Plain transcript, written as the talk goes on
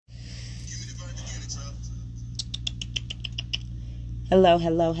Hello,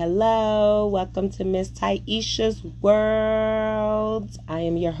 hello, hello. Welcome to Miss Taisha's World. I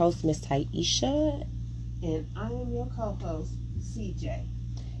am your host, Miss Taisha. And I am your co-host, CJ.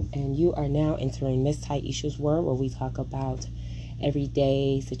 And you are now entering Miss Taisha's World, where we talk about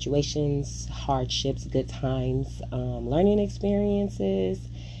everyday situations, hardships, good times, learning experiences,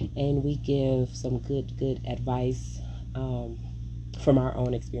 and we give some good advice from our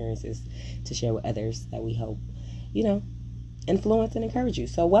own experiences to share with others that we hope, influence and encourage you.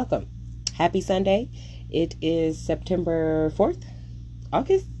 So welcome. Happy Sunday. It is September 4th.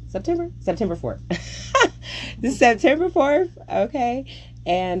 September 4th. This is September 4th. Okay.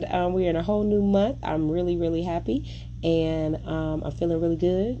 And we're in a whole new month. I'm really, really happy. And I'm feeling really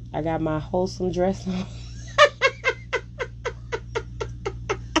good. I got my wholesome dress on.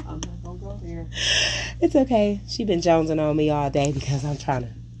 I'm not going to go there. It's okay. She been jonesing on me all day because I'm trying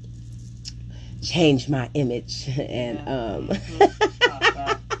to change my image and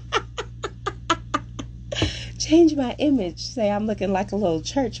change my image. Say I'm looking like a little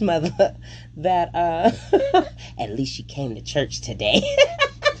church mother that at least she came to church today.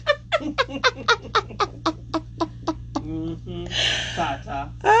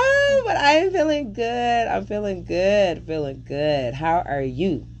 Oh, but I am feeling good. I'm feeling good. How are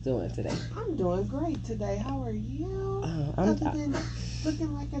you doing today? I'm doing great today. How are you? Other than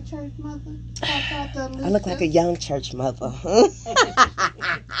looking like a church mother? I look like a young church mother.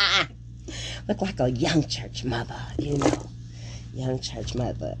 Look like a young church mother, young church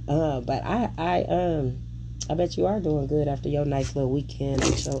mother. But I bet you are doing good after your nice little weekend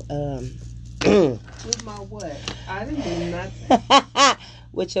with your With my what? I didn't do nothing.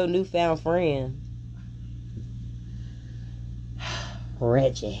 With your newfound friend,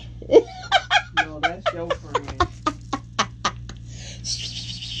 Reggie. No, that's your friend.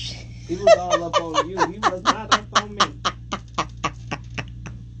 He was all up on you. He was not up on me.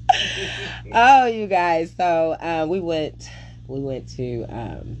 Oh, you guys. So we went to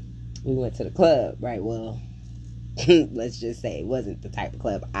the club, right? Well, let's just say it wasn't the type of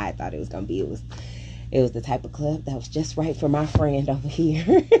club I thought it was gonna be. It was the type of club that was just right for my friend over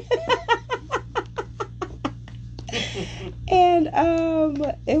here. And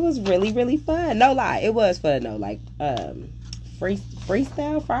it was really, really fun. No lie, it was fun though. Like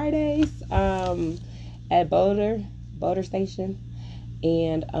Freestyle Fridays at Boulder Station,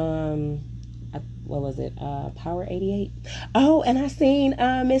 and what was it? Power 88. Oh, and I seen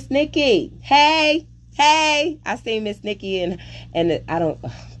Miss Nikki. Hey, I seen Miss Nikki and the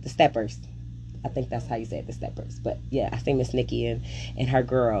Steppers. I think that's how you say it, the Steppers. But yeah, I seen Miss Nikki and her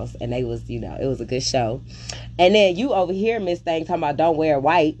girls, and they was, it was a good show. And then you over here, Miss Thing, talking about don't wear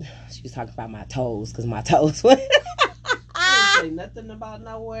white. She was talking about my toes, because my toes were... I didn't say nothing about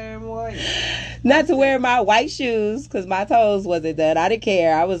not wearing white. Not to wear my white shoes, because my toes wasn't done. I didn't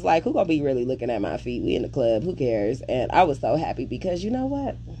care. I was like, who gonna be really looking at my feet? We in the club, who cares? And I was so happy because you know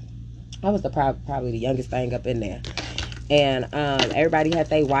what? I was probably the youngest thing up in there. And everybody had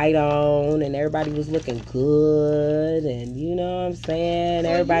their white on, and everybody was looking good, and you know what I'm saying? So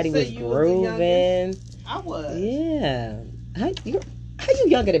everybody was grooving. I was. Yeah. How you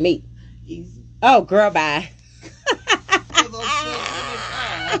younger than me? Easy. Oh, girl, bye.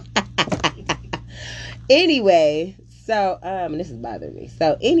 Anyway, so this is bothering me.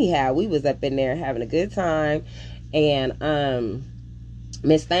 So anyhow, we was up in there having a good time, and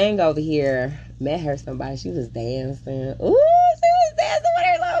Miss Thang over here met her somebody. She was dancing. Ooh, she was dancing with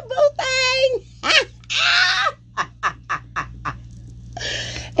her little boo thing.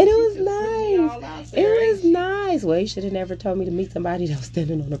 And it was nice. It was nice. Well, you should have never told me to meet somebody that was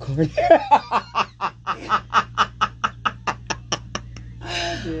standing on the corner.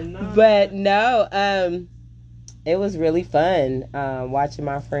 But no, it was really fun watching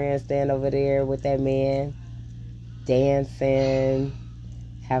my friends stand over there with that man, dancing,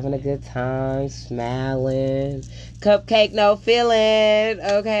 having a good time, smiling. Cupcake, no feeling.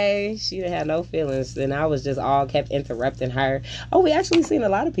 Okay, she didn't have no feelings, and I was just all kept interrupting her. Oh, we actually seen a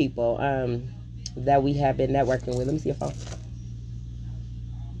lot of people that we have been networking with. Let me see your phone.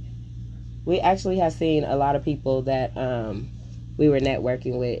 We actually have seen a lot of people that we were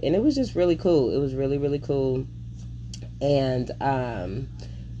networking with, and it was just really cool. It was really, really cool. And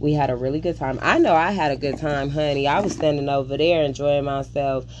we had a really good time. I know I had a good time, honey. I was standing over there enjoying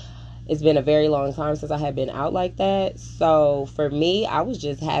myself. It's been a very long time since I had been out like that. So for me, I was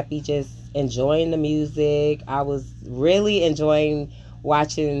just happy, just enjoying the music. I was really enjoying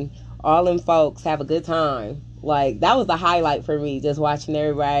watching all them folks have a good time. Like, that was the highlight for me, just watching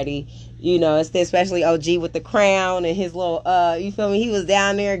everybody, especially OG with the crown and his little, you feel me? He was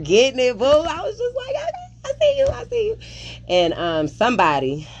down there getting it, boo. I was just like, okay, I see you. And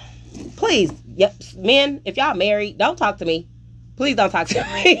somebody, please, yep, men, if y'all married, don't talk to me. Please don't talk to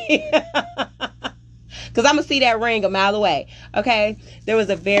me. Because I'm going to see that ring a mile away. Okay? There was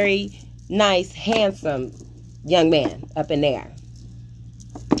a very nice, handsome young man up in there.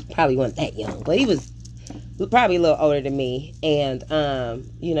 Probably wasn't that young, but he was probably a little older than me. And,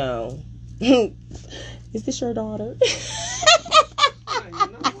 you know, is this your daughter?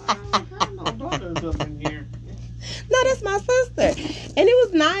 No, that's my sister. And it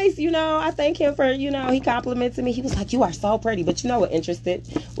was nice, you know. I thank him for, you know, he complimented me. He was like, you are so pretty. But you know what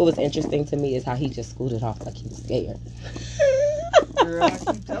was interesting to me is how he just scooted off like he was scared. Girl, I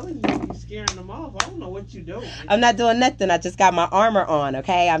keep telling you, you're scaring them off. I don't know what you're doing. I'm not doing nothing. I just got my armor on,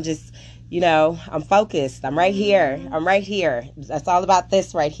 okay? I'm just, you know, I'm focused. I'm right here. I'm right here. That's all about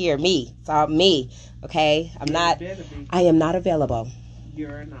this right here. Me. It's all me, okay? I am not available.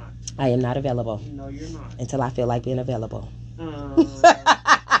 You're not. I am not available. No, you're not. Until I feel like being available.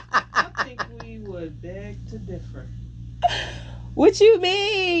 I think we would beg to differ. What you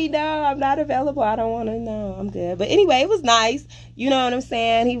mean? No, I'm not available. I don't want to know. I'm good. But anyway, it was nice. You know what I'm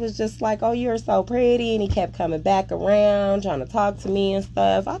saying? He was just like, oh, you're so pretty. And he kept coming back around, trying to talk to me and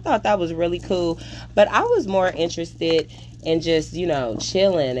stuff. I thought that was really cool. But I was more interested in just, you know,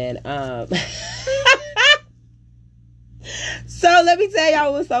 chilling. And, so let me tell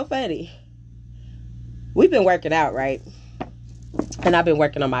y'all what's so funny. We've been working out, right? And I've been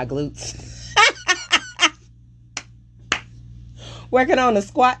working on my glutes. Working on the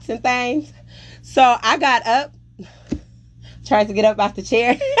squats and things. So I got up, tried to get up off the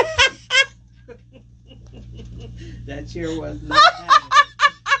chair. That chair was not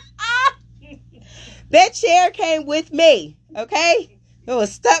That chair came with me, okay? It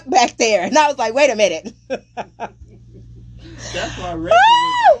was stuck back there. And I was like, wait a minute. That's why Reggie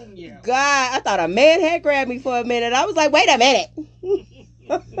was on you. God, I thought a man had grabbed me for a minute. I was like, wait a minute.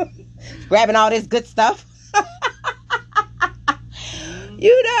 Grabbing all this good stuff.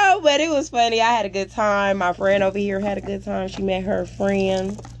 You know, but it was funny. I had a good time. My friend over here had a good time. She met her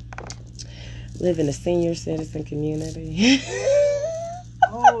friend. Live in a senior citizen community.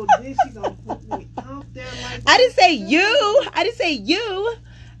 Oh, then she gonna put me out there like that? I didn't say you.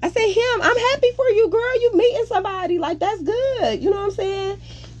 I said him. I'm happy for you, girl. You meeting somebody. Like, that's good. You know what I'm saying?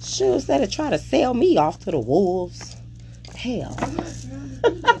 Shoot, instead of trying to sell me off to the wolves. Hell. I'm not trying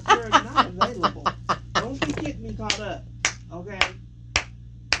to do that. You're not available. Don't be getting me caught up. Okay?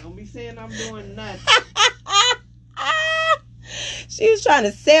 Don't be saying I'm doing nothing. She was trying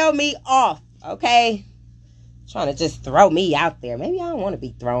to sell me off, okay? Trying to just throw me out there. Maybe I don't want to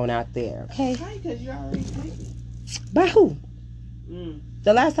be thrown out there, okay? Right, because you already paid. By who?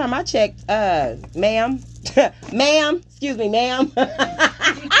 The last time I checked, ma'am. Ma'am. Excuse me, ma'am.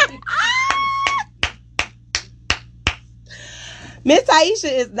 Miss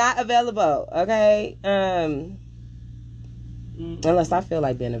Taisha is not available, okay? Unless I feel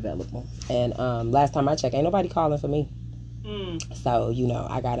like being available. And last time I checked, ain't nobody calling for me. So, you know,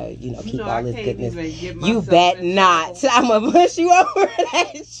 I gotta, you know, keep all this goodness. You bet not. I'm gonna push you over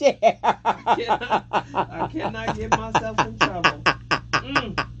that chair. I cannot get myself in trouble.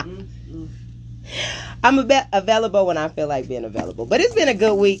 I'm available when I feel like being available. But it's been a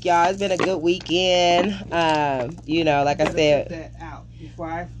good week, y'all. It's been a good weekend. You know, like I said. Put that out before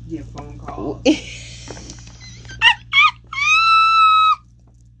I get phone calls.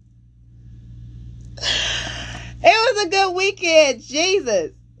 It was a good weekend,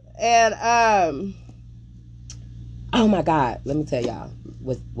 Jesus. And oh my God, let me tell y'all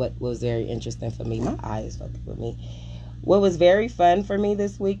what was very interesting for me. My eye is fucking with me. What was very fun for me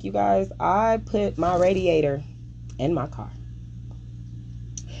this week, you guys, I put my radiator in my car.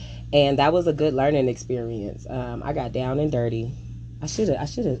 And that was a good learning experience. I got down and dirty. I should have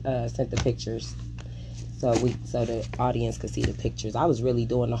sent the pictures so the audience could see the pictures. I was really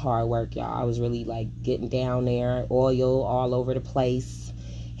doing the hard work, y'all. I was really like getting down there, oil all over the place.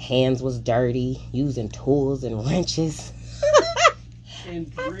 Hands was dirty, using tools and wrenches.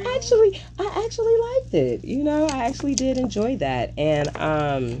 And I actually liked it. You know, I actually did enjoy that. And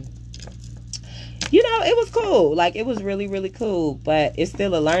you know, it was cool. Like, it was really, really cool. But it's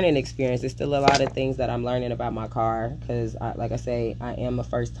still a learning experience. It's still a lot of things that I'm learning about my car. Because, like I say, I am a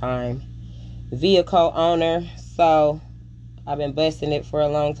first-time vehicle owner. So, I've been busting it for a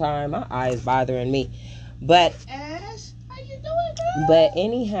long time. My eye is bothering me. But, Ash, how you doing, girl? But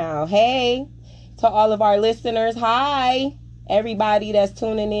anyhow, hey, to all of our listeners, hi. Everybody that's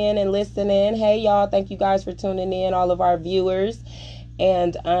tuning in and listening. Hey, y'all. Thank you guys for tuning in. All of our viewers.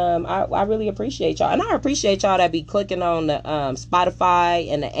 And I really appreciate y'all. And I appreciate y'all that be clicking on the Spotify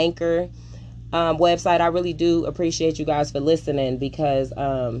and the Anchor website. I really do appreciate you guys for listening, because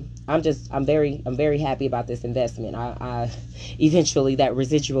I'm very happy about this investment. I eventually, that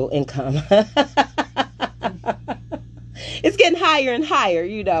residual income it's getting higher and higher,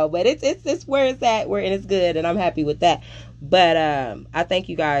 but it's where it's at, and it's good, and I'm happy with that. But I thank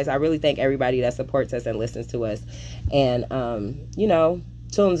you guys. I really thank everybody that supports us and listens to us, and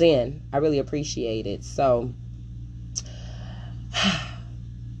tunes in. I really appreciate it. So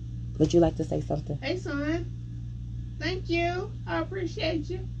would you like to say something? Hey, son. Thank you. I appreciate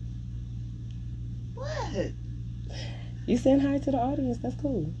you. What? You saying hi to the audience. That's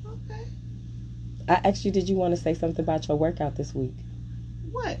cool. Okay. I asked you, did you want to say something about your workout this week?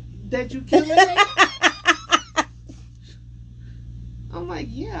 What? That you killing it? I'm like,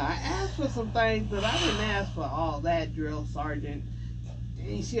 yeah, I asked for some things, but I didn't ask for all that, drill sergeant.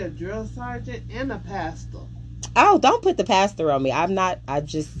 Ain't she a drill sergeant and a pastor? Oh, don't put the pastor on me. I'm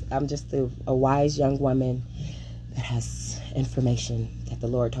just a wise young woman that has information that the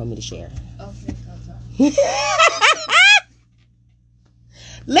Lord told me to share. Okay,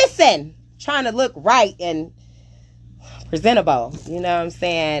 Listen, trying to look right and presentable. You know what I'm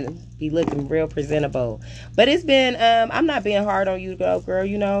saying? Be looking real presentable. But it's been, I'm not being hard on you, girl.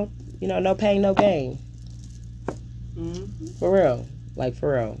 No pain, no gain. Mm-hmm. For real. Like,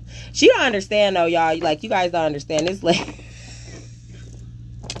 for real. She don't understand, though, y'all. Like, you guys don't understand. It's like...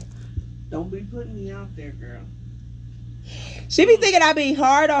 Don't be putting me out there, girl. She be thinking I be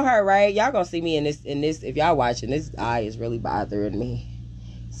hard on her, right? Y'all gonna see me in this. If y'all watching, this eye is really bothering me.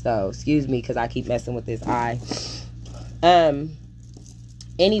 So, excuse me, because I keep messing with this eye.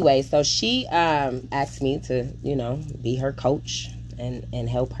 Anyway, so she asked me to, be her coach and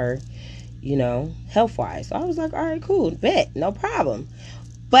help her, health-wise. So I was like, all right, cool, bet, no problem.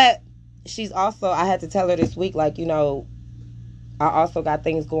 But she's also, I had to tell her this week, like, I also got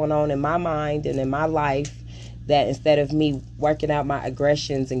things going on in my mind and in my life that instead of me working out my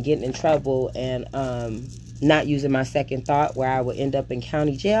aggressions and getting in trouble and not using my second thought where I would end up in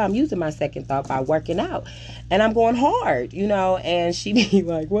county jail, I'm using my second thought by working out. And I'm going hard, and she be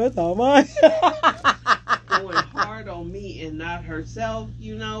like, what the fuck? Going hard on me and not herself,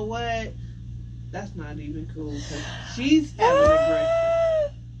 you know what? That's not even cool, because she's having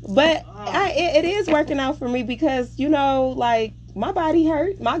aggression. But it is working out for me because, like, my body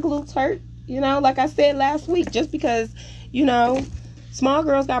hurt, my glutes hurt, like I said last week, just because, small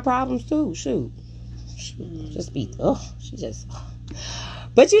girls got problems too. Shoot. Just be, she just.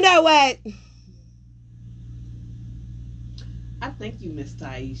 But you know what? I think you miss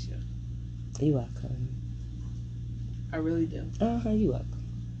Taisha. You welcome. I really do. You welcome.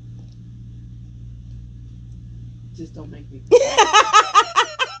 Just don't make me.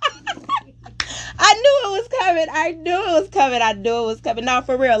 I knew it was coming. No,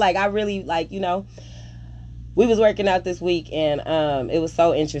 for real. Like, I really, like, we was working out this week, and it was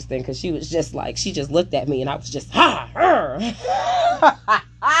so interesting because she was just like, she just looked at me, and I was just, I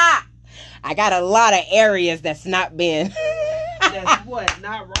got a lot of areas that's not been. That's what,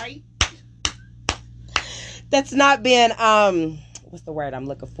 not right? That's not been, what's the word I'm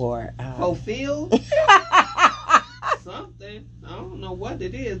looking for? Fulfilled? Something. I don't know what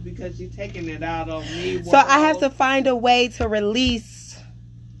it is because you're taking it out on me. So I have to find a way to release,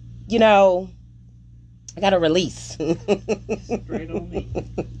 I gotta release. Straight on me.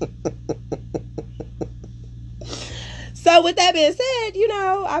 So with that being said,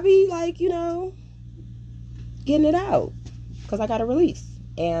 I be like, getting it out because I gotta release.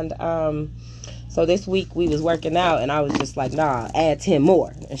 And so this week we was working out and I was just like, nah, add 10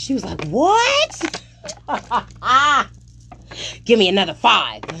 more. And she was like, what? Give me another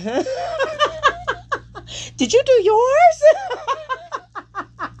 5. Did you do yours?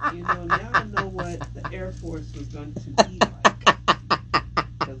 Now I know what the Air Force was going to be like.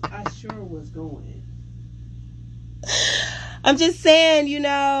 Because I sure was going. I'm just saying,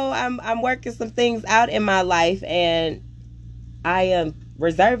 I'm working some things out in my life and I am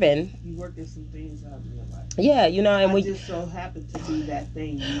reserving. You working some things out in your life. Yeah, and I we just so happen to be that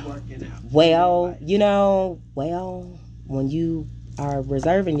thing you working out. Well, when you are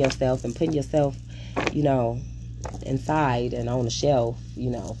reserving yourself and putting yourself, inside and on the shelf,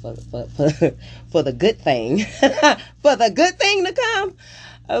 for the good thing, for the good thing to come.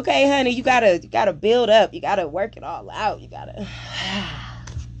 Okay, honey, you gotta build up. You gotta work it all out. You gotta.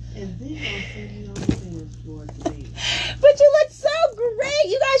 And then I'll send you on the dance floor today. But you look so great.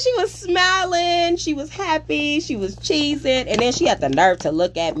 You guys, she was smiling. She was happy. She was cheesing. And then she had the nerve to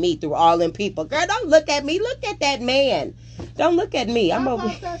look at me through all them people. Girl, don't look at me. Look at that man. Don't look at me. I'm over.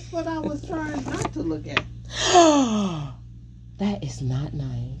 That's what I was trying not to look at. That is not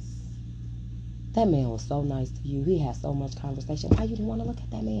nice. That man was so nice to you. He had so much conversation. Why you didn't want to look at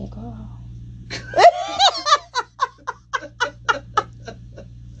that man, girl?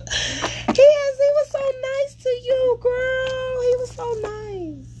 He was so nice to you, girl. He was so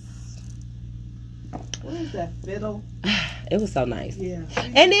nice. What is that, fiddle? It was so nice. Yeah.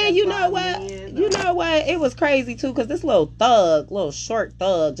 And then you know what? You know what? It was crazy too, because this little short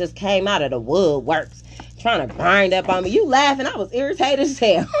thug, just came out of the woodworks trying to grind up on me. You laughing? I was irritated as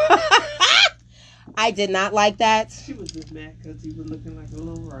hell. I did not like that. She was just mad because he was looking like a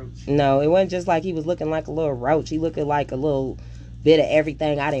little roach. No, it wasn't just like he was looking like a little roach. He looking like a little bit of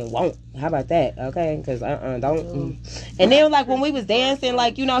everything I didn't want. How about that? Okay, because don't. And then like when we was dancing,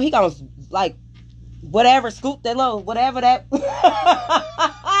 like you know he gonna like whatever scoop that little whatever that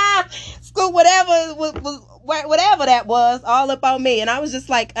scoop whatever was whatever that was all up on me, and I was just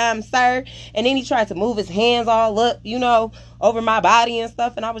like sir. And then he tried to move his hands all up, you know, over my body and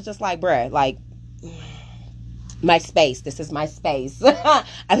stuff, and I was just like, bruh, like. My space. This is my space. I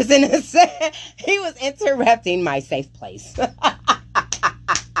was in a he was interrupting my safe place. I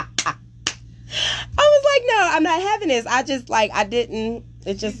was like, no, I'm not having this. I just like I didn't.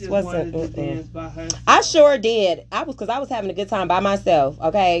 It just wasn't. Wanted to dance by herself. I sure did. Because I was having a good time by myself.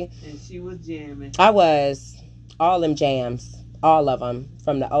 Okay. And she was jamming. I was. All them jams. All of them.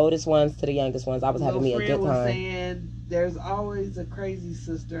 From the oldest ones to the youngest ones. I was having me a good time. Was saying there's always a crazy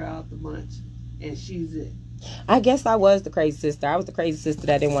sister out the bunch, and she's it. I guess I was the crazy sister. I was the crazy sister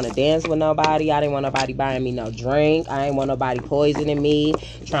that didn't want to dance with nobody. I didn't want nobody buying me no drink. I didn't want nobody poisoning me,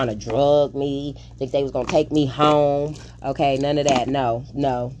 trying to drug me, think they was going to take me home. Okay, none of that. No.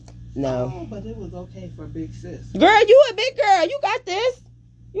 Oh, but it was okay for big sis. Girl, you a big girl. You got this.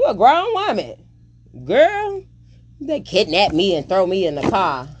 You a grown woman. Girl, they kidnap me and throw me in the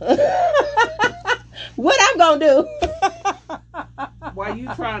car. What I'm going to do? Why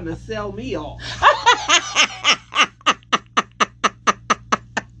you trying to sell me off?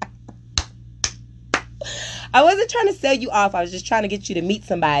 I wasn't trying to sell you off. I was just trying to get you to meet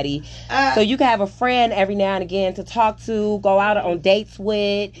somebody so you can have a friend every now and again to talk to, go out on dates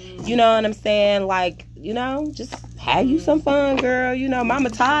with. You know what I'm saying? Like, you know, just have you some fun, girl. You know, Mama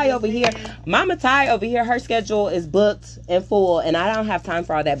Ty over here, her schedule is booked and full, and I don't have time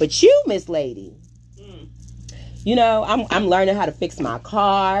for all that. But you, Miss Lady, you know, I'm learning how to fix my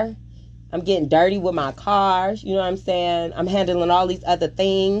car. I'm getting dirty with my cars. You know what I'm saying? I'm handling all these other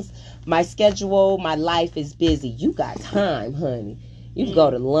things. My schedule, my life is busy. You got time, honey. You can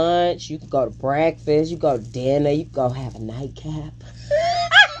go to lunch. You can go to breakfast. You go to dinner. You can go have a nightcap.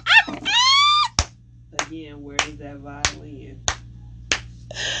 Again, where is that violin?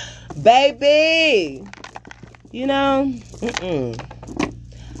 Baby! You know?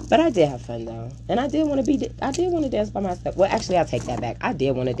 But I did have fun, though. And I did want to dance by myself. Well, actually, I'll take that back. I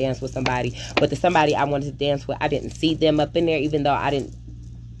did want to dance with somebody. But the somebody I wanted to dance with, I didn't see them up in there, even though I didn't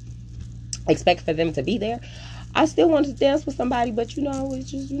expect for them to be there. I still wanted to dance with somebody, but you know,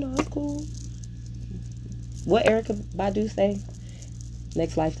 it's just, you know, it's cool. What Erykah Badu say?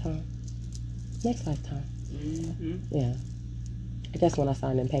 Next lifetime. Next lifetime. Mm-hmm. Yeah. I guess when I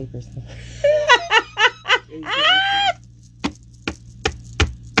sign them papers.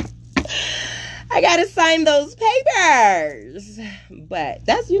 I gotta sign those papers. But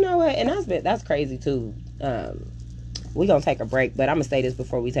that's, you know what, and that's crazy too. We're gonna take a break, but I'm gonna say this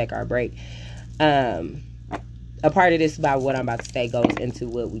before we take our break. A part of this about what I'm about to say goes into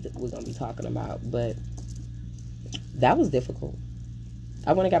what we're gonna be talking about, but that was difficult.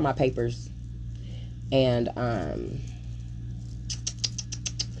 I went and got my papers, and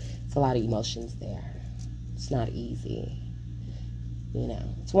it's a lot of emotions there. It's not easy. You know,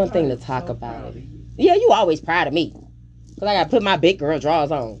 it's one thing to talk about it. Yeah, you always proud of me. Because I got to put my big girl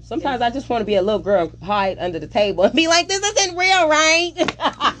drawers on. Sometimes I just want to be a little girl, hide under the table and be like, this isn't real, right?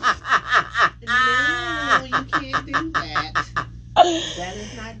 No, you can't do that. That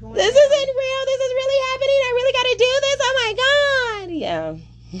is not going This isn't real. This is really happening. I really got to do this. Oh, my God. Yeah.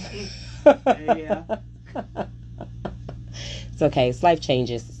 It's okay. It's life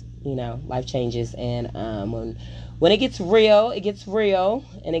changes. You know, life changes. And when it gets real,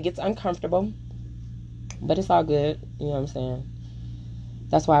 and it gets uncomfortable. But it's all good. You know what I'm saying?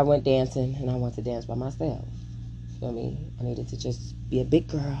 That's why I went dancing, and I want to dance by myself. Feel me? I needed to just be a big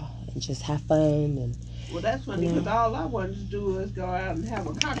girl and just have fun. And well, that's funny, because all I wanted to do was go out and have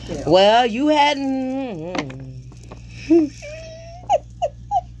a cocktail. Well, you hadn't.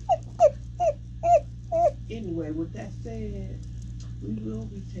 Anyway, with that said, we will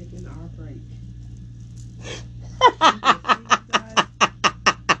be taking our break.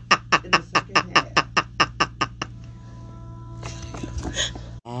 In the second half.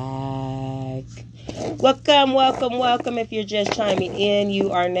 Back. Welcome, welcome, welcome. If you're just chiming in, you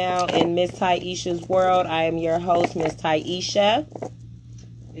are now in Miss Taisha's world. I am your host, Miss Taisha.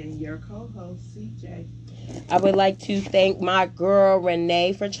 And your co-host, CJ. I would like to thank my girl,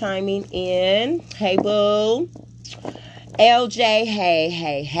 Renee, for chiming in. Hey, boo. LJ,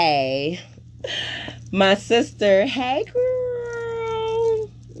 hey. My sister, hey, girl.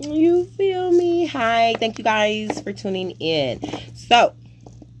 You feel me? Hi. Thank you guys for tuning in. So,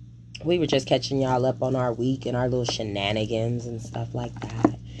 we were just catching y'all up on our week and our little shenanigans and stuff like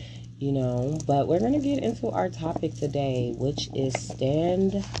that, you know. But we're going to get into our topic today, which is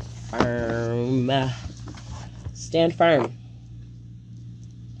stand firm. Stand firm.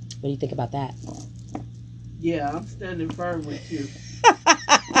 What do you think about that? Yeah, I'm standing firm with you.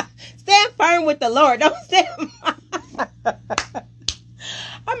 Stand firm with the Lord. Don't stand.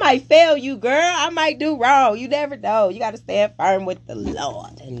 I might fail you, girl. I might do wrong. You never know. You got to stand firm with the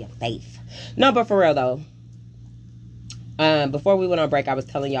Lord and your faith. No, but for real though. Before we went on break, I was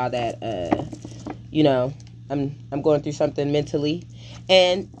telling y'all that, you know, I'm going through something mentally,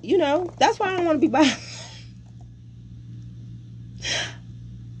 and you know that's why I don't want to be by.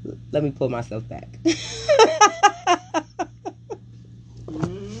 Let me pull myself back.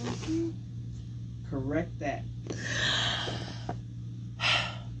 Correct that.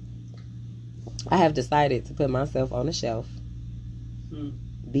 I have decided to put myself on a shelf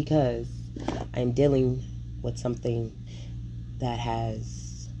because I'm dealing with something that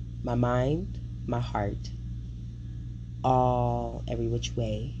has my mind, my heart, every which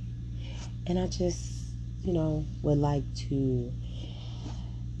way. And I just, you know, would like to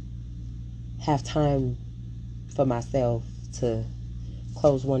have time for myself to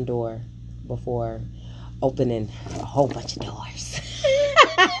close one door before opening a whole bunch of doors.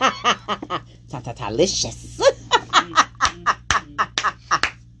 Ta-ta-ta-licious.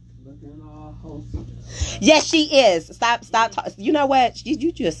 Looking all wholesome. Yes, she is. Stop. You know what?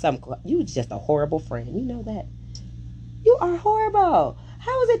 You just a horrible friend. You know that. You are horrible.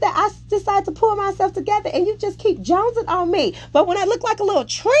 How is it that I decide to pull myself together and you just keep jonesing on me? But when I look like a little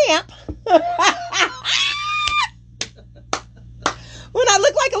tramp, when I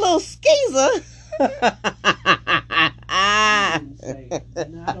look like a little skeezer,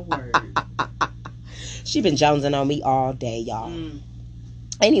 Not a word. She been jonesing on me all day, y'all.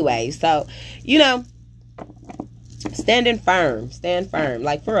 Anyway, so, you know, stand firm.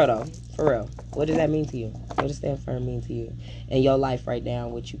 Like, for real, though. For real. What does that mean to you? What does stand firm mean to you? In your life right now,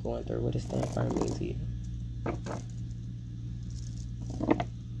 what you going through, what does stand firm mean to you?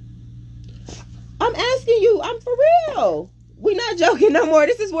 I'm asking you. I'm for real. We're not joking no more.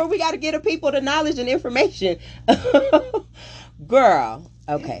 This is where we got to get the people the knowledge and information. Girl.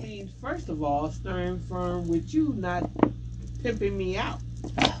 Okay. It means, first of all, staying firm with you, not pimping me out.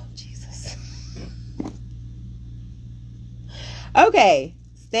 Oh, Jesus. Okay.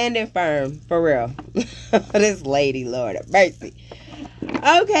 Standing firm. For real. This lady, Lord have mercy.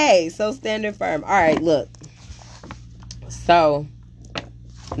 Okay. So, standing firm. All right, look. So,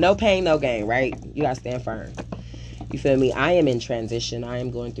 no pain, no gain, right? You got to stand firm. You feel me? I am in transition. I am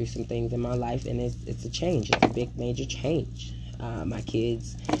going through some things in my life, and it's a change. It's a big, major change. My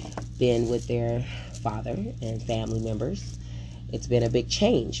kids been with their father and family members. It's been a big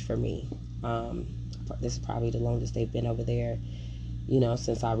change for me. This is probably the longest they've been over there, you know,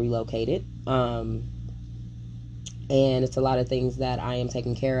 since I relocated. And it's a lot of things that I am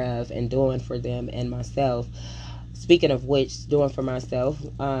taking care of and doing for them and myself. Speaking of which, doing for myself,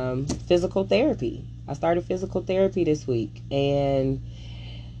 physical therapy. I started physical therapy this week, and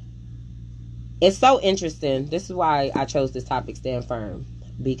it's so interesting. This is why I chose this topic, stand firm,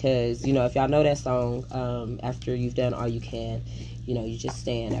 because, you know, if y'all know that song, after you've done all you can, you know, you just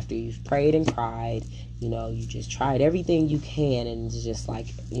stand. After you've prayed and cried, you know, you just tried everything you can, and it's just like,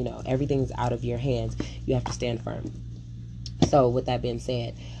 you know, everything's out of your hands. You have to stand firm. So with that being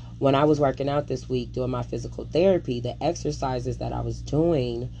said, when I was working out this week doing my physical therapy, the exercises that I was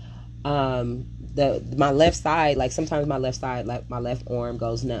doing, my left side, like sometimes my left side, like my left arm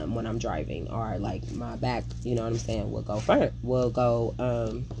goes numb when I'm driving, or like my back, you know what I'm saying, will go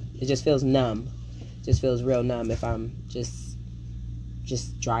it just feels numb, just feels real numb if I'm just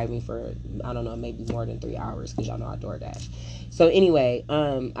driving for, I don't know, maybe more than 3 hours, because y'all know I DoorDash. So anyway,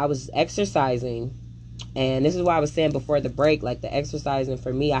 I was exercising, and this is why I was saying before the break, like the exercising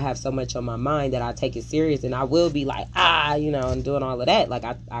for me, I have so much on my mind that I take it serious, and I will be like, you know, and doing all of that. Like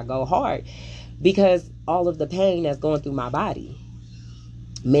I go hard because all of the pain that's going through my body,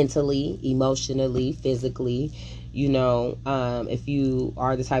 mentally, emotionally, physically, you know, if you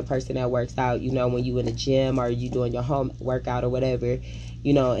are the type of person that works out, you know, when you in the gym or you doing your home workout or whatever,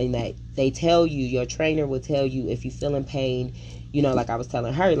 and that they tell you, your trainer will tell you if you feel in pain, like I was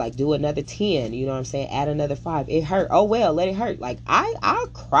telling her, like do another 10, you know what I'm saying? Add another 5. It hurt. Oh well, let it hurt. Like I'll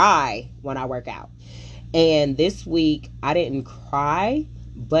cry when I work out. And this week I didn't cry,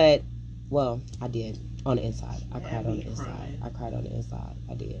 but well, I did on the inside. I cried on the inside. I cried on the inside.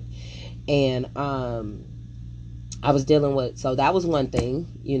 I did. And I was dealing with, so that was one thing,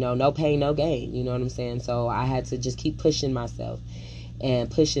 no pain, no gain, you know what I'm saying? So I had to just keep pushing myself,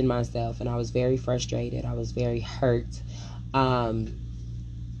 and I was very frustrated. I was very hurt.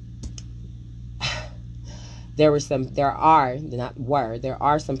 There are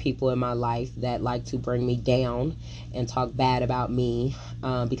some people in my life that like to bring me down and talk bad about me,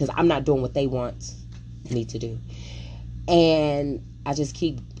 because I'm not doing what they want me to do. And I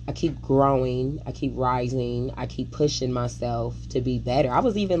keep growing, I keep rising, I keep pushing myself to be better. I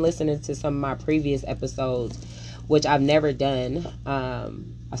was even listening to some of my previous episodes, which I've never done.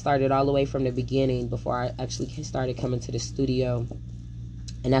 I started all the way from the beginning before I actually started coming to the studio.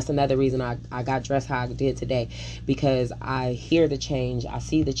 And that's another reason I got dressed how I did today, because I hear the change, I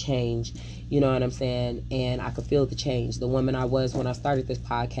see the change, you know what I'm saying? And I could feel the change. The woman I was when I started this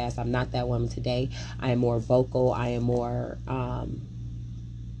podcast, I'm not that woman today. I am more vocal. I am more, I'm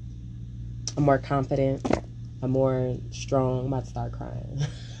more confident. I'm more strong. I'm about to start crying.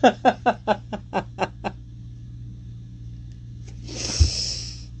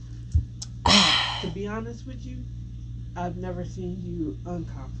 To be honest with you, I've never seen you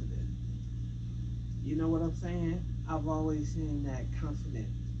unconfident. You know what I'm saying? I've always seen that confident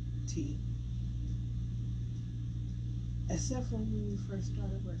T. Except for when we first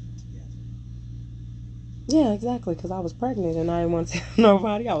started working together. Yeah, exactly, because I was pregnant and I didn't want to tell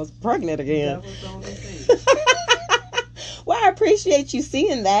nobody I was pregnant again. That was the only thing. Well, I appreciate you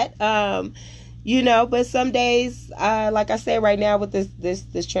seeing that. But some days, like I said, right now with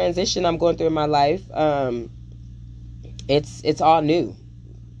this transition I'm going through in my life, it's all new.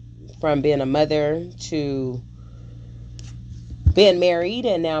 From being a mother to being married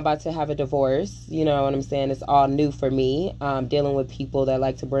and now about to have a divorce, you know what I'm saying? It's all new for me. Dealing with people that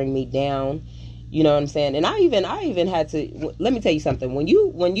like to bring me down, you know what I'm saying? And I even had to, let me tell you something. When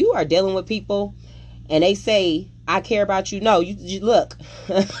you are dealing with people and they say, I care about you. No, you look,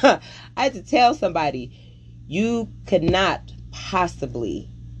 I had to tell somebody, you could not possibly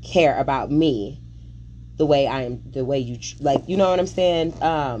care about me the way I am, the way you, like, you know what I'm saying?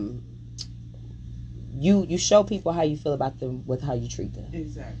 You show people how you feel about them with how you treat them.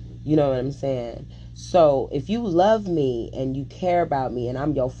 Exactly. You know what I'm saying? So if you love me and you care about me and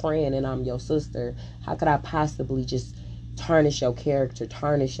I'm your friend and I'm your sister, how could I possibly just tarnish your character,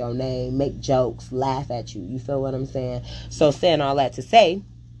 tarnish your name, make jokes, laugh at you? You feel what I'm saying? So saying all that to say,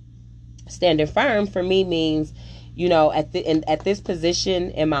 standing firm for me means, at this position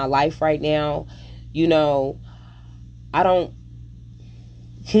in my life right now, I don't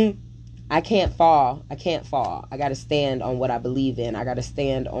I can't fall. I got to stand on what I believe in. I got to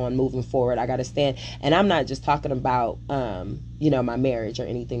stand on moving forward. I got to stand. And I'm not just talking about, my marriage or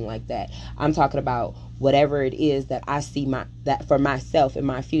anything like that. I'm talking about whatever it is that I see that for myself in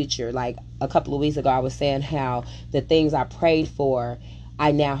my future. Like a couple of weeks ago, I was saying how the things I prayed for,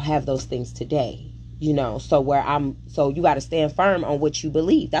 I now have those things today. So you got to stand firm on what you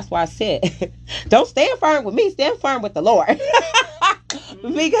believe. That's why I said, don't stand firm with me, stand firm with the Lord.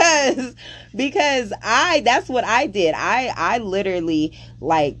 because that's what I did. I literally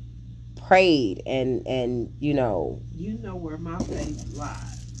like prayed and You know where my faith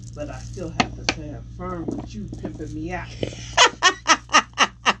lies, but I still have to stand firm with you pimping me out.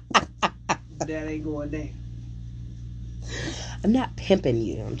 That ain't going down. I'm not pimping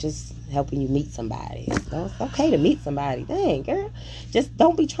you. I'm just helping you meet somebody. So it's okay to meet somebody. Dang, girl. Just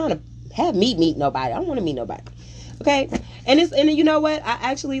don't be trying to have me meet nobody. I don't want to meet nobody. Okay? And you know what? I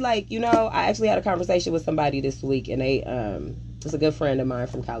actually had a conversation with somebody this week, and it's a good friend of mine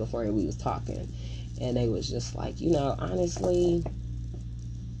from California. We was talking, and they was just like, honestly,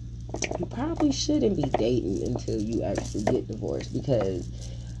 you probably shouldn't be dating until you actually get divorced, because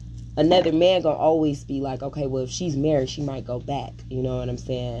another man gonna always be like, okay, well, if she's married, she might go back. You know what I'm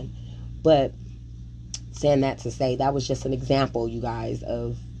saying? But saying that to say, that was just an example, you guys,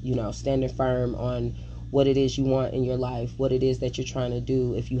 of, standing firm on what it is you want in your life, what it is that you're trying to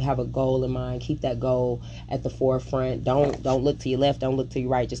do. If you have a goal in mind, keep that goal at the forefront. Don't look to your left, don't look to your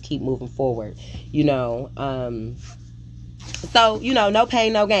right. Just keep moving forward. So, no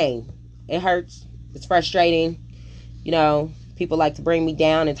pain, no gain. It hurts. It's frustrating. People like to bring me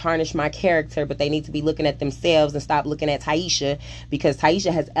down and tarnish my character, but they need to be looking at themselves and stop looking at Taisha, because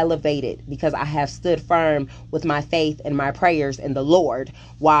Taisha has elevated because I have stood firm with my faith and my prayers in the Lord,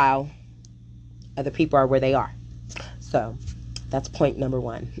 while other people are where they are. So that's point number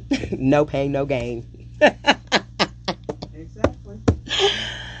 1. No pain, no gain. Exactly.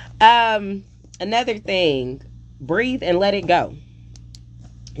 Another thing, breathe and let it go.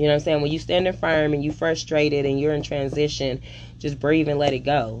 You know what I'm saying? When you standing firm and you frustrated and you're in transition, just breathe and let it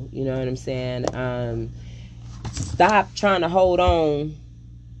go. You know what I'm saying? Stop trying to hold on.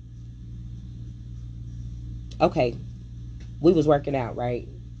 Okay, we was working out, right?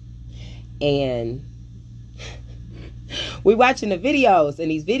 And we watching the videos, and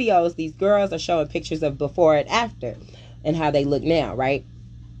these girls are showing pictures of before and after and how they look now, right?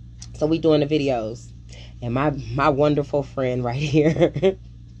 So we doing the videos, and my wonderful friend right here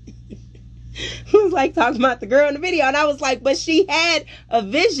was like talking about the girl in the video, and I was like, but she had a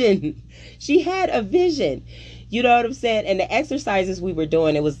vision. She had a vision. You know what I'm saying? And the exercises we were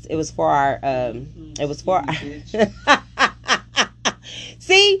doing, it was for our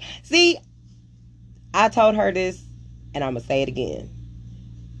see, I told her this, and I'm gonna say it again.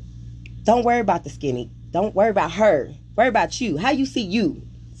 Don't worry about the skinny. Don't worry about her. Worry about you. How you see you.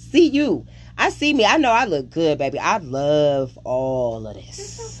 See you. I see me. I know I look good, baby. I love all of this.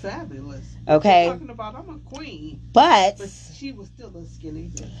 It's so fabulous. Okay. You're talking about I'm a queen. But she was still a skinny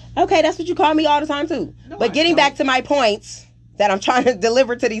bitch. Okay, that's what you call me all the time too. No, but getting back to my points that I'm trying to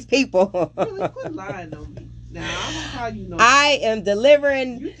deliver to these people. Really, quit lying on me. Now, I don't call you no. I am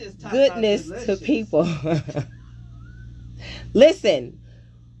delivering goodness to people. Listen,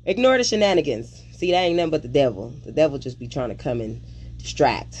 ignore the shenanigans. See, that ain't nothing but the devil. The devil just be trying to come and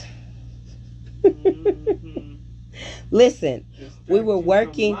distract. Mm-hmm. Listen, we were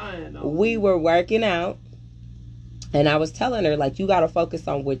working out, and I was telling her, like, you got to focus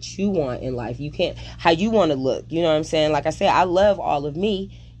on what you want in life. You can't, how you want to look. You know what I'm saying? Like I said, I love all of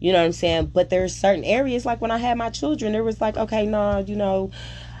me. You know what I'm saying? But there's certain areas, like when I had my children, there was like, okay, no, you know,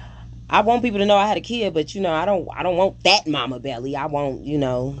 I want people to know I had a kid, but you know, I don't want that mama belly. I want, you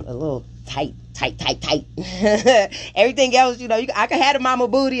know, a little tight. Everything else, you know, I could have a mama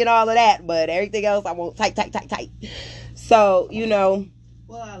booty and all of that, but everything else I want tight. So, you know.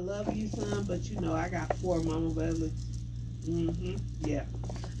 Well, I love you, son, but you know, I got 4 mama bellies. Mm-hmm. Yeah.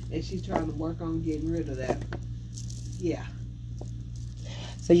 And she's trying to work on getting rid of that. Yeah.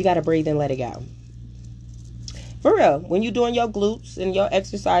 So you got to breathe and let it go. For real, when you're doing your glutes and your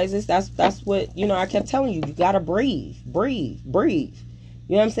exercises, that's what, you know, I kept telling you. You got to breathe.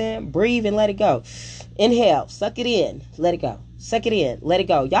 You know what I'm saying? Breathe and let it go. Inhale, suck it in, let it go. Suck it in, let it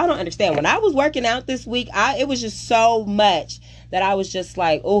go. Y'all don't understand. When I was working out this week, it was just so much that I was just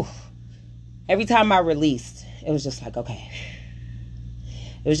like, oh. Every time I released, it was just like, okay.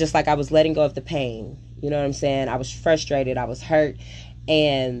 It was just like I was letting go of the pain. You know what I'm saying? I was frustrated. I was hurt.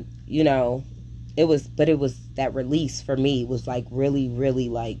 And, you know, it was that release for me was like really, really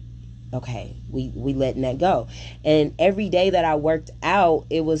like, okay, we letting that go. And every day that I worked out,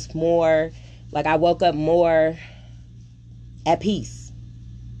 it was more like I woke up more at peace.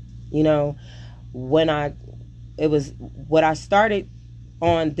 You know, what I started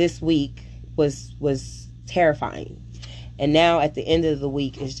on this week was terrifying. And now at the end of the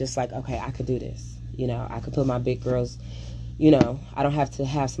week, it's just like, okay, I could do this. You know, I could put my big girls, you know, I don't have to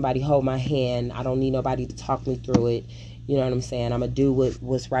have somebody hold my hand. I don't need nobody to talk me through it. You know what I'm saying? I'm going to do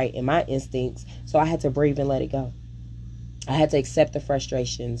what's right in my instincts. So I had to breathe and let it go. I had to accept the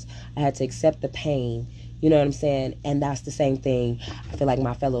frustrations. I had to accept the pain. You know what I'm saying? And that's the same thing I feel like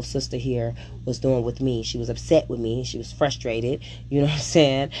my fellow sister here was doing with me. She was upset with me. She was frustrated. You know what I'm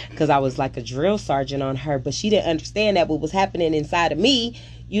saying? Because I was like a drill sergeant on her. But she didn't understand that what was happening inside of me,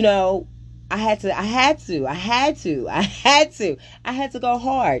 you know, I had to go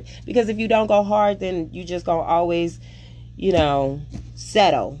hard. Because if you don't go hard, then you just gonna always, you know,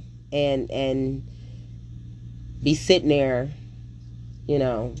 settle and be sitting there, you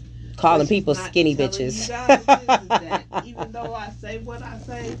know, calling people skinny bitches. You guys is that even though I say what I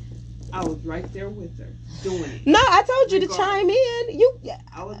say, I was right there with her doing it. No, I told you to chime in.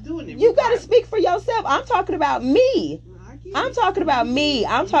 I was doing it. You got to speak for yourself. I'm talking about me. I'm talking about me.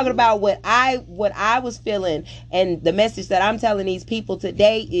 I'm talking about what I was feeling, and the message that I'm telling these people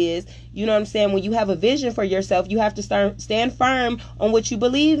today is, you know what I'm saying, when you have a vision for yourself, you have to stand firm on what you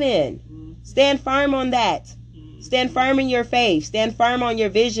believe in. Stand firm on that. Stand firm in your faith. Stand firm on your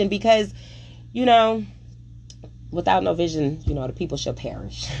vision, because, you know, without no vision, the people shall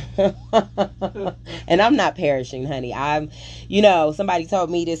perish. And I'm not perishing, honey. Somebody told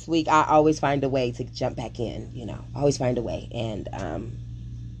me this week, I always find a way to jump back in, I always find a way. And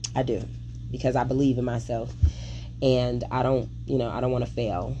I do, because I believe in myself, and I don't want to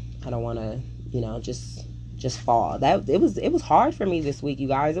fail. I don't want to, just fall. It was hard for me this week, you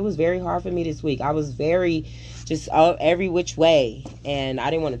guys. It was very hard for me this week. I was very just every which way, and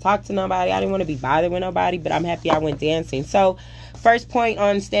I didn't want to talk to nobody. I didn't want to be bothered with nobody, but I'm happy I went dancing. So first point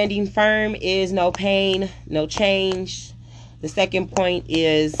on standing firm is no pain, no change. The second point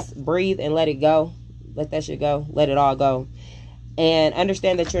is breathe and let it go. Let that shit go. Let it all go. And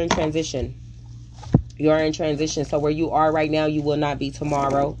understand that you're in transition. You are in transition. So where you are right now, you will not be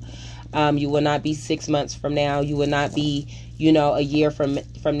tomorrow. You will not be 6 months from now. You will not be, a year from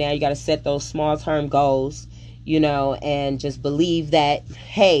now. You got to set those small term goals, and just believe that,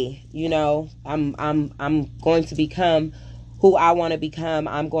 hey, I'm going to become who I want to become.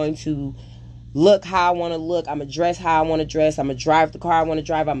 I'm going to look how I want to look. I'm going to dress how I want to dress. I'm going to drive the car I want to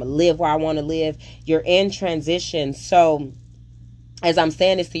drive. I'm going to live where I want to live. You're in transition. So as I'm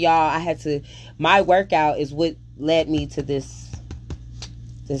saying this to y'all, my workout is what led me to this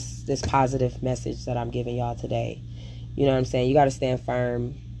positive message that I'm giving y'all today. You know what I'm saying? You got to stand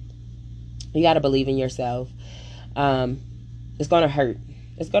firm. You got to believe in yourself. It's going to hurt.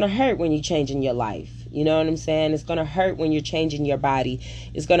 It's going to hurt when you're changing your life. You know what I'm saying? It's going to hurt when you're changing your body.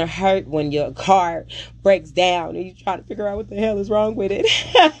 It's going to hurt when your car breaks down and you try to figure out what the hell is wrong with it.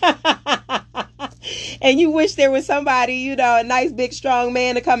 And you wish there was somebody, a nice, big, strong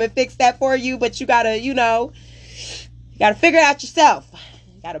man to come and fix that for you. But you got to, you got to figure it out yourself.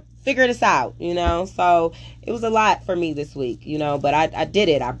 You got to figure this out, So it was a lot for me this week, but I did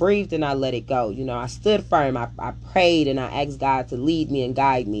it. I breathed and I let it go. I stood firm. I prayed and I asked God to lead me and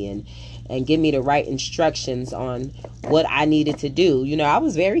guide me and give me the right instructions on what I needed to do. I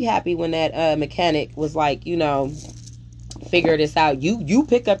was very happy when that mechanic was like, figure this out. You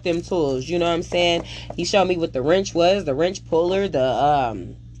pick up them tools. You know what I'm saying? He showed me what the wrench was, the wrench puller,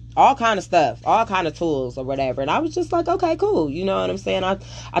 the all kind of stuff, all kind of tools or whatever. And I was just like, okay, cool. You know what I'm saying? I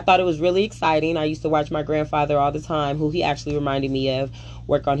thought it was really exciting. I used to watch my grandfather all the time, who he actually reminded me of,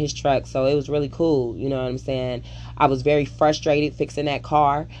 work on his truck. So it was really cool. You know what I'm saying? I was very frustrated fixing that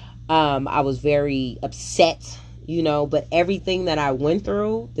car. I was very upset, but everything that I went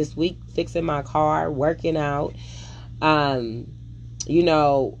through this week, fixing my car, working out,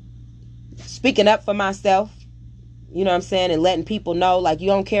 speaking up for myself, you know what I'm saying, and letting people know, like, you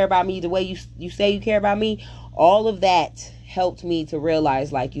don't care about me the way you say you care about me. All of that helped me to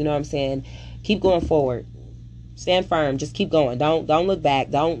realize, like, you know what I'm saying, keep going forward. Stand firm. Just keep going. Don't look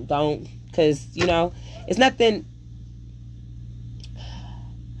back. Don't, because, it's nothing.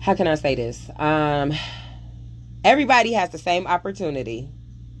 How can I say this? Everybody has the same opportunity.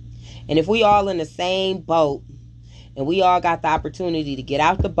 And if we all in the same boat, and we all got the opportunity to get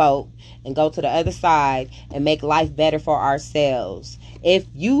out the boat and go to the other side and make life better for ourselves. If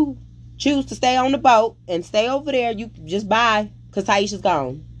you choose to stay on the boat and stay over there, you just bye, because Taisha's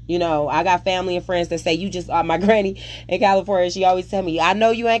gone. I got family and friends that say, you just, my granny in California, she always tell me, I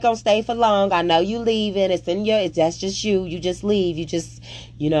know you ain't gonna stay for long. I know you leaving. That's just you. You just leave. You just,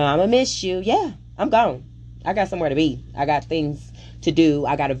 I'm gonna miss you. Yeah, I'm gone. I got somewhere to be. I got things to do.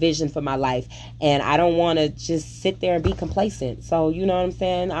 I got a vision for my life, and I don't want to just sit there and be complacent. So, you know what I'm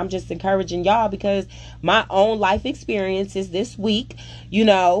saying? I'm just encouraging y'all, because my own life experiences this week,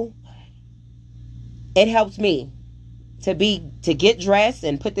 it helped me to get dressed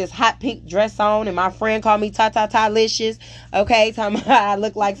and put this hot pink dress on, and my friend called me ta-ta-ta-licious, okay, talking about I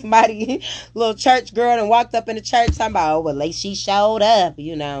look like somebody, little church girl, and walked up in the church talking about, oh, well, she showed up,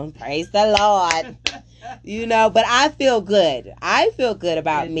 praise the Lord. But I feel good. I feel good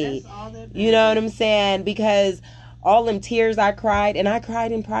about me. You know what I'm saying? Because all them tears I cried, and I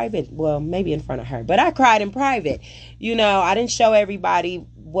cried in private. Well, maybe in front of her, but I cried in private. I didn't show everybody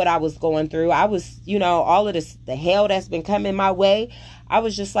what I was going through. I was, all of this, the hell that's been coming my way. I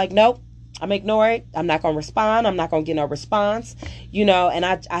was just like, nope, I'm ignore it. I'm not going to respond. I'm not going to get no response, and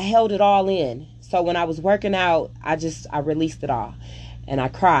I held it all in. So when I was working out, I released it all, and I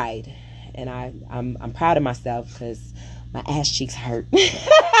cried. And I'm proud of myself, because my ass cheeks hurt. Yeah,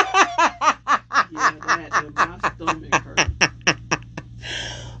 my stomach hurt.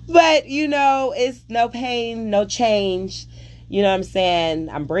 But, it's no pain, no change. You know what I'm saying?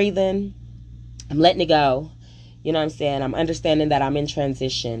 I'm breathing. I'm letting it go. You know what I'm saying? I'm understanding that I'm in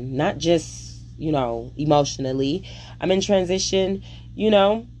transition. Not just, emotionally. I'm in transition,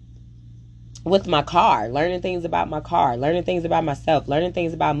 with my car, learning things about my car, learning things about myself, learning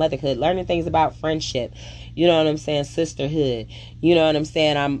things about motherhood, learning things about friendship, you know what I'm saying, sisterhood, you know what I'm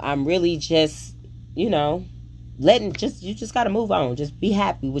saying. I'm really just, you know, you just got to move on. Just be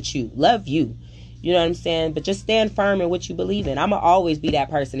happy with you, love you, you know what I'm saying, but just stand firm in what you believe in. I'm gonna always be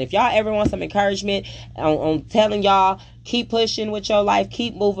that person. If y'all ever want some encouragement on telling y'all, keep pushing with your life,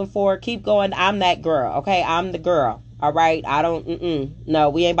 keep moving forward, keep going, I'm that girl. Okay, I'm the girl. All right, I don't. No,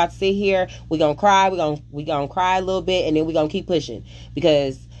 we ain't about to sit here. We gonna cry. We gonna cry a little bit, and then we gonna keep pushing,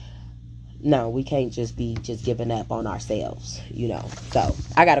 because no, we can't just be giving up on ourselves, you know. So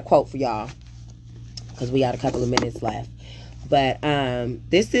I got a quote for y'all, because we got a couple of minutes left. But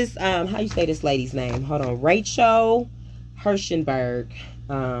this is how you say this lady's name? Hold on, Rachel Hirschenberg.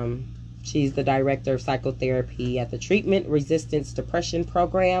 She's the director of psychotherapy at the Treatment Resistance Depression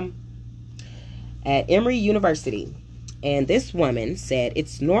Program at Emory University. And this woman said,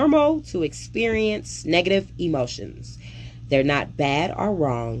 it's normal to experience negative emotions. They're not bad or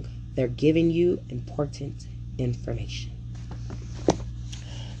wrong. They're giving you important information.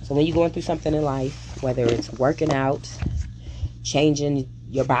 So when you're going through something in life, whether it's working out, changing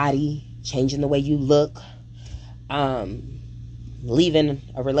your body, changing the way you look, leaving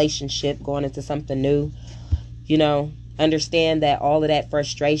a relationship, going into something new, you know, understand that all of that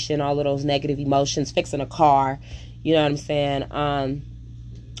frustration, all of those negative emotions, fixing a car, you know what I'm saying,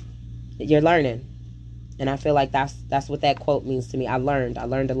 you're learning. And I feel like that's what that quote means to me. I learned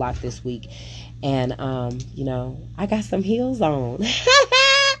a lot this week. And you know, I got some heels on.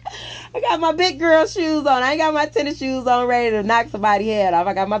 I got my big girl shoes on. I ain't got my tennis shoes on ready to knock somebody's head off.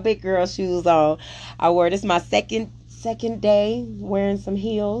 I got my big girl shoes on. I wore this my second day wearing some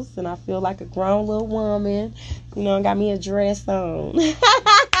heels, and I feel like a grown little woman. You know, I got me a dress on.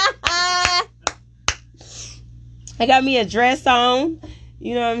 I got me a dress on.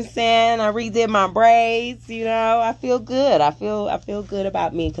 You know what I'm saying? I redid my braids. You know, I feel good. I feel good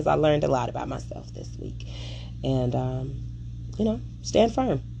about me, because I learned a lot about myself this week. And you know, stand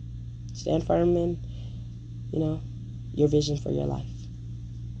firm. Stand firm in, you know, your vision for your life.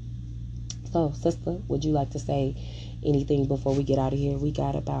 So, sister, would you like to say anything before we get out of here? We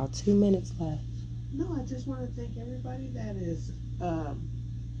got about 2 minutes left. No, I just want to thank everybody that is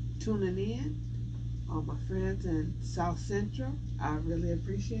tuning in. All my friends in South Central, I really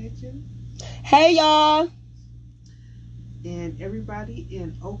appreciate you. Hey, y'all. And everybody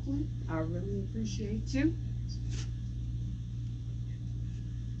in Oakland, I really appreciate you.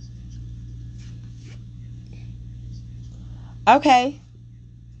 Okay.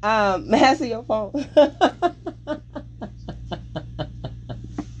 Answer your phone.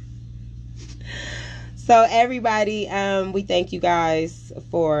 So everybody, we thank you guys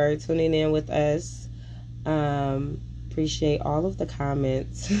for tuning in with us. Appreciate all of the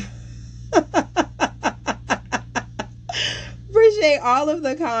comments. Appreciate all of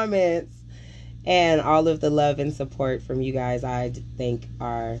the comments and all of the love and support from you guys. I thank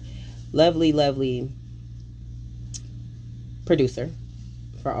our lovely producer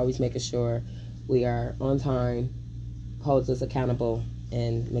for always making sure we are on time, holds us accountable,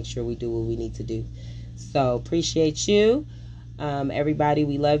 and make sure we do what we need to do. So appreciate you. Everybody,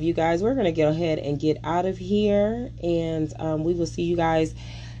 we love you guys. We're going to go ahead and get out of here, and we will see you guys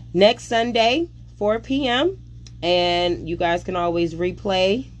next Sunday, 4 p.m. And you guys can always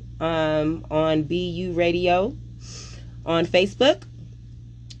replay on BU Radio on Facebook.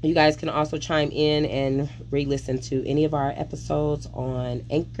 You guys can also chime in and re-listen to any of our episodes on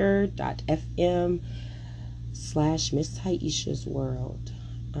anchor.fm/Miss Taisha's World.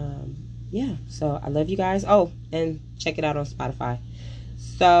 Yeah, so I love you guys. Oh, and check it out on Spotify.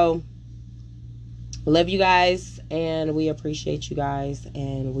 So, love you guys, and we appreciate you guys,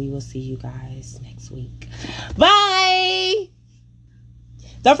 and we will see you guys next week. Bye!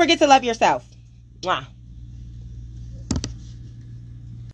 Don't forget to love yourself. Mwah.